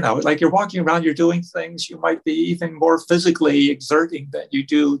though, like you're walking around, you're doing things, you might be even more physically exerting than you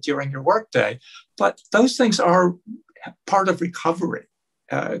do during your workday. But those things are part of recovery.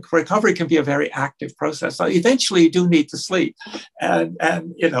 Recovery can be a very active process. So eventually, you do need to sleep, and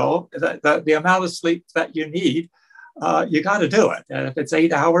the amount of sleep that you need, you got to do it. And if it's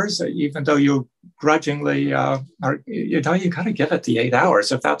 8 hours, even though you grudgingly you got to give it the 8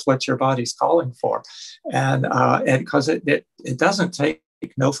 hours if that's what your body's calling for, and because it doesn't take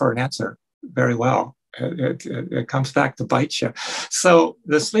no for an answer very well. It comes back to bite you. So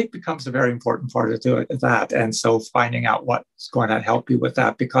the sleep becomes a very important part of that. And so finding out what's going to help you with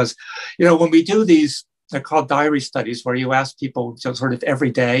that, because, when we do these, they're called diary studies, where you ask people sort of every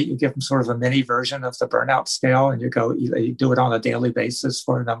day, you give them sort of a mini version of the burnout scale, and you do it on a daily basis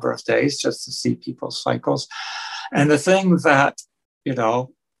for a number of days just to see people's cycles. And the thing that,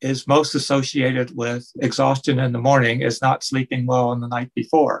 is most associated with exhaustion in the morning is not sleeping well on the night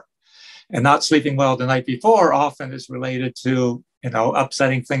before. And not sleeping well the night before often is related to,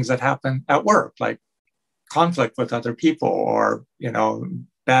 upsetting things that happen at work, like conflict with other people or,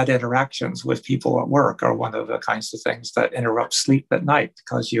 bad interactions with people at work are one of the kinds of things that interrupt sleep at night,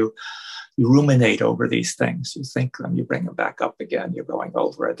 because you ruminate over these things. You think them, you bring them back up again, you're going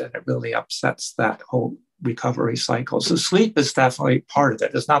over it, and it really upsets that whole recovery cycle. So sleep is definitely part of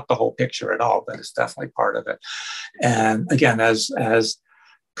it. It's not the whole picture at all, but it's definitely part of it. And again, as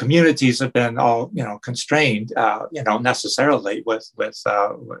communities have been all, constrained, necessarily with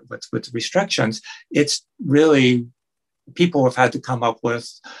restrictions, it's really, people have had to come up with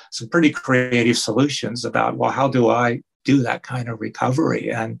some pretty creative solutions about, well, how do I do that kind of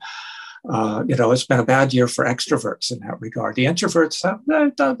recovery? And, it's been a bad year for extroverts in that regard. The introverts have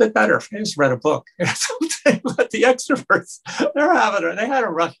done a bit better. I just read a book, but the extroverts, they had a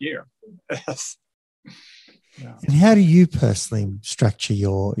rough year. Yes. Yeah. And how do you personally structure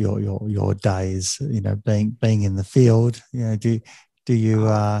your days? Being in the field, do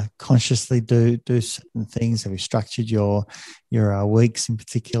you consciously do certain things? Have you structured your weeks in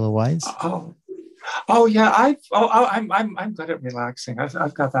particular ways? Oh yeah, I'm good at relaxing.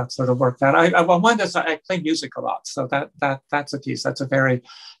 I've got that sort of worked out. I play music a lot, so that's a piece. That's a very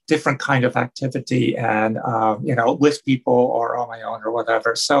different kind of activity, and with people or on my own or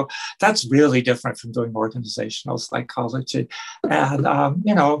whatever. So that's really different from doing organizational psychology. And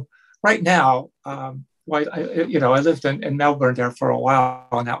right now, I lived in Melbourne there for a while,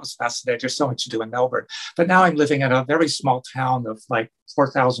 and that was fascinating. There's so much to do in Melbourne. But now I'm living in a very small town of like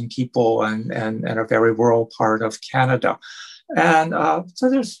 4,000 people and a very rural part of Canada. And so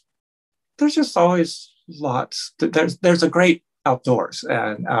there's just always lots. There's a great outdoors,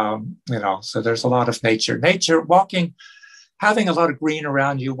 and so there's a lot of nature, walking, having a lot of green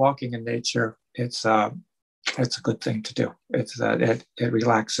around you, walking in nature. It's a good thing to do. It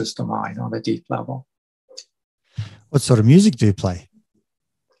relaxes the mind on a deep level. What sort of music do you play?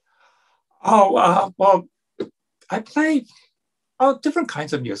 Well, I play different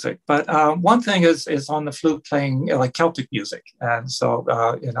kinds of music, but one thing is on the flute, playing like Celtic music, and so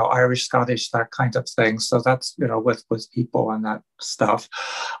Irish, Scottish, that kind of thing. So that's with people and that stuff.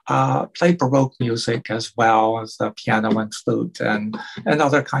 Play Baroque music as well as the piano and flute and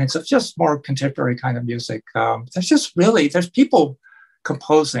other kinds of just more contemporary kind of music. There's people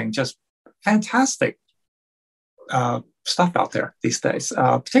composing just fantastic stuff out there these days,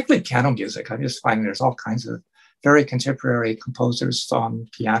 particularly piano music. I'm just finding there's all kinds of very contemporary composers on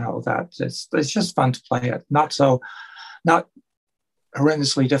piano that it's just fun to play it. Not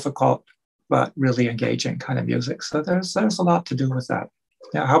horrendously difficult, but really engaging kind of music. So there's a lot to do with that.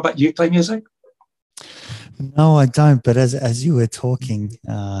 Yeah. How about you? Play music? No, I don't. But as you were talking,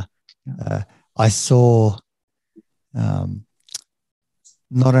 I saw not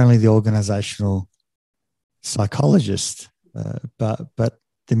only the organizational psychologist, but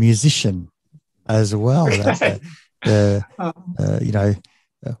the musician as well. When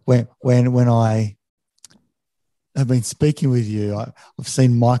I have been speaking with you, I've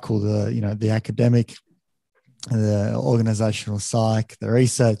seen Michael, the academic, the organizational psych, the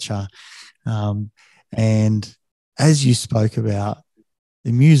researcher, and as you spoke about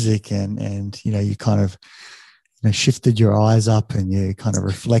the music and you kind of shifted your eyes up and you kind of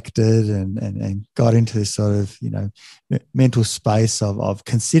reflected and got into this sort of, mental space of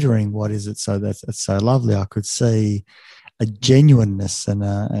considering what is it so that's so lovely. I could see a genuineness and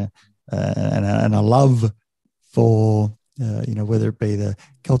a love for, whether it be the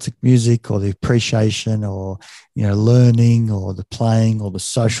Celtic music or the appreciation or, learning or the playing or the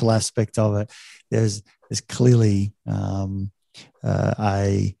social aspect of it. There's clearly a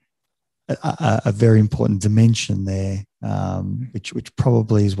very important dimension there, which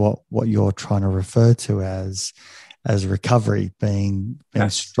probably is what you're trying to refer to as recovery, being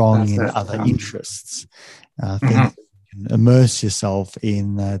strong in other interests. Things you can immerse yourself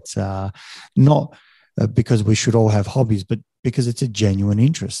in that, not because we should all have hobbies, but because it's a genuine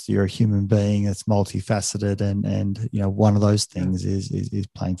interest. You're a human being that's multifaceted, and one of those things is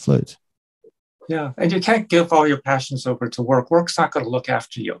playing flute. Yeah, and you can't give all your passions over to work. Work's not going to look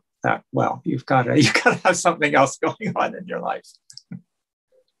after you that well. You've got to have something else going on in your life.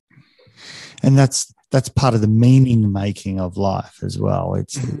 And that's part of the meaning making of life as well.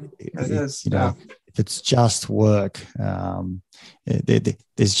 It is. If it's just work,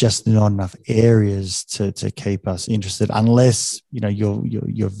 there's just not enough areas to keep us interested, unless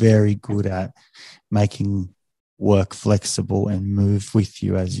you're very good at making work flexible and move with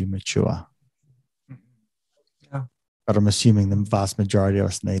you as you mature. But I'm assuming the vast majority of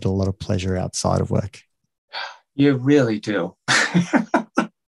us need a lot of pleasure outside of work. You really do.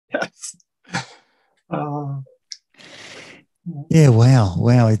 Yes. Yeah,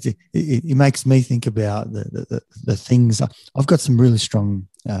 wow. It makes me think about the things. I've got some really strong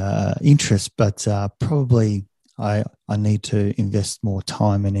interests, but probably I need to invest more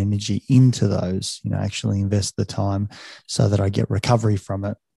time and energy into those, actually invest the time so that I get recovery from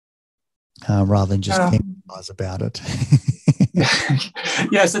it. Rather than just fantasize about it.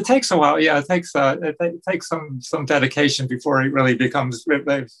 Yes, it takes a while. Yeah, it takes some dedication before it really becomes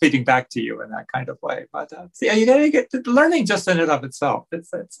feeding back to you in that kind of way. But you got to get learning just in and of itself.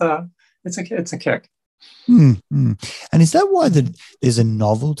 It's a kick. Mm-hmm. And is that why there's a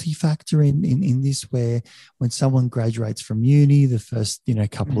novelty factor in this, where when someone graduates from uni, the first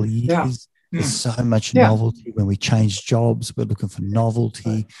couple of years? There's so much novelty. When we change jobs, we're looking for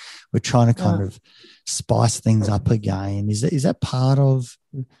novelty. We're trying to kind of spice things up again. Is that part of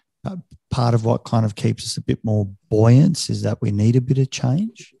what kind of keeps us a bit more buoyant? Is that we need a bit of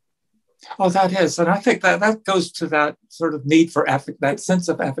change? Oh, that is. And I think that goes to that sort of need for that sense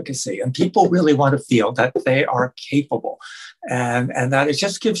of efficacy. And people really want to feel that they are capable. And that it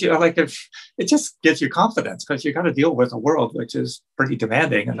just gives you it just gives you confidence, because you got to deal with a world which is pretty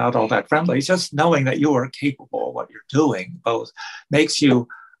demanding and not all that friendly. Just knowing that you are capable of what you're doing both makes you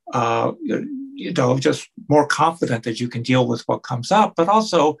just more confident that you can deal with what comes up, but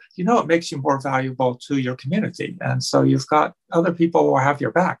also, it makes you more valuable to your community. And so you've got other people who have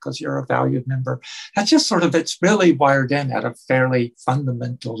your back because you're a valued member. That's just it's really wired in at a fairly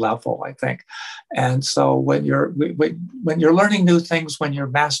fundamental level, I think. And so when you're learning new things, when you're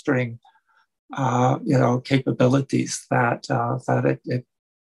mastering, capabilities, that it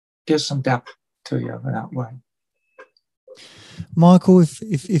gives some depth to you in that way. Michael,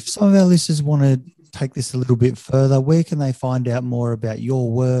 if some of our listeners want to take this a little bit further, where can they find out more about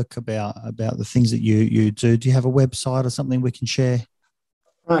your work, about the things that you do? Do you have a website or something we can share?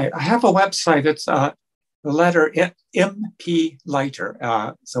 Right. I have a website. It's the letter MP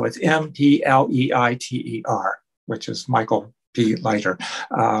Leiter. So it's MPLEITER, which is Michael P. Leiter,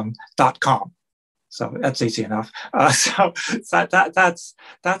 .com. So that's easy enough. So that's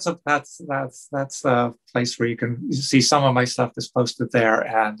the place where you can see some of my stuff is posted there,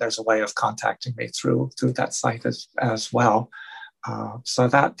 and there's a way of contacting me through that site as well. So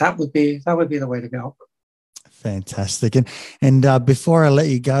that would be the way to go. Fantastic. And before I let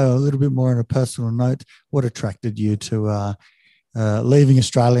you go, a little bit more on a personal note, what attracted you to leaving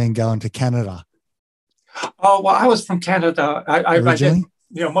Australia and going to Canada? Oh, well, I was from Canada. I Originally? did,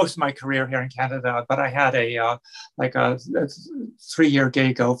 most of my career here in Canada, but I had a 3-year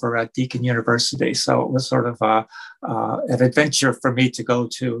gig over at Deakin University. So it was sort of an adventure for me to go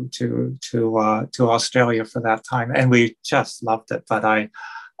to Australia for that time, and we just loved it. But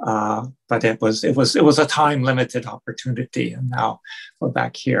it was a time limited opportunity, and now we're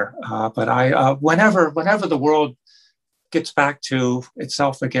back here. But whenever the world gets back to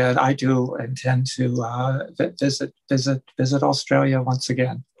itself again, I do intend to visit Australia once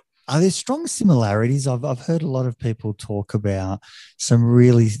again. Are there strong similarities? I've heard a lot of people talk about some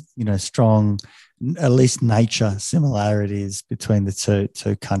really strong, at least nature similarities between the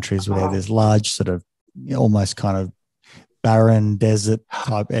two countries, where there's large sort of almost kind of barren desert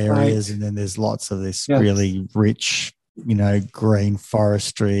type areas, right. And then there's lots of this really rich, green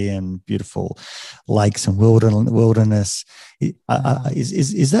forestry and beautiful lakes and wilderness.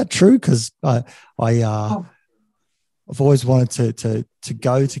 Is that true? Because I've always wanted to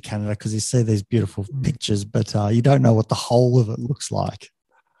go to Canada because you see these beautiful pictures, but you don't know what the whole of it looks like.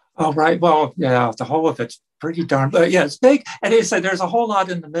 Oh, right. Well, yeah, the whole of it's pretty darn, but yeah, it's big. And there's a whole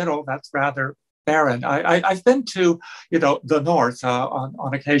lot in the middle that's rather barren. I've been to, the north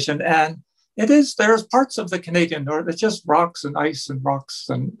on occasion, and there's parts of the Canadian north. It's just rocks and ice and rocks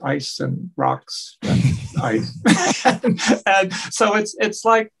and ice and rocks and ice. and so it's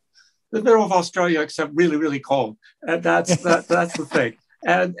like the middle of Australia, except really, really cold. And that's the thing.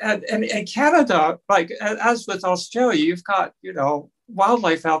 And Canada, like as with Australia, you've got,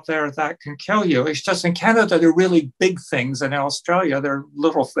 wildlife out there that can kill you. It's just in Canada, they're really big things. And in Australia, they're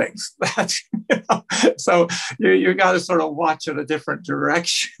little things. So you got to sort of watch in a different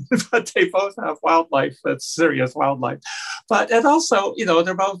direction. But they both have wildlife that's serious wildlife. And also,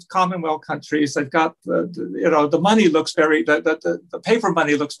 they're both Commonwealth countries. They've got the money looks very, the paper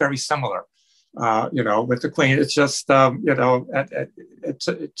money looks very similar. With the Queen, it's just,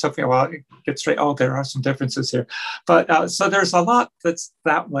 it took me a while to get straight. Oh, there are some differences here. But so there's a lot that's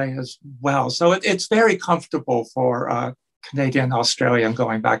that way as well. So it's very comfortable for Canadian, Australian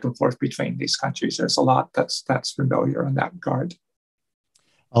going back and forth between these countries. There's a lot that's familiar in that regard.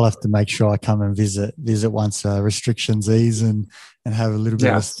 I'll have to make sure I come and visit once restrictions ease and have a little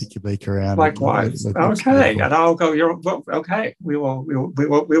bit of a sticky beak around. Likewise. Okay. And I'll go, okay. We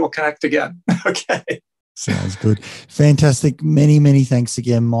will connect again. Okay. Sounds good. Fantastic. Many, many thanks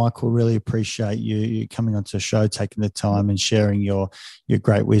again, Michael. Really appreciate you coming onto the show, taking the time and sharing your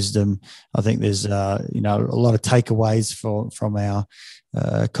great wisdom. I think there's, a lot of takeaways from our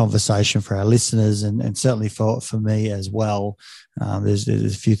conversation for our listeners and certainly for me as well. There's a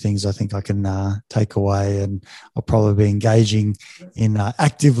few things I think I can take away, and I'll probably be engaging in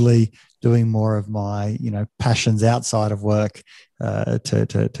actively doing more of my, passions outside of work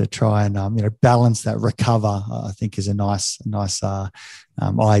to try and, balance that recover, I think is a nice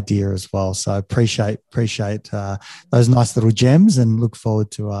idea as well. So appreciate those nice little gems and look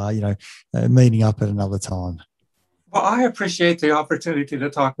forward to, meeting up at another time. Well, I appreciate the opportunity to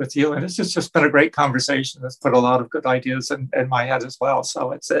talk with you, and it's just been a great conversation. It's put a lot of good ideas in my head as well.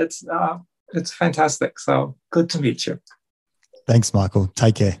 So it's fantastic. So good to meet you. Thanks, Michael.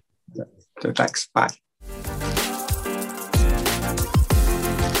 Take care. Thanks. Bye.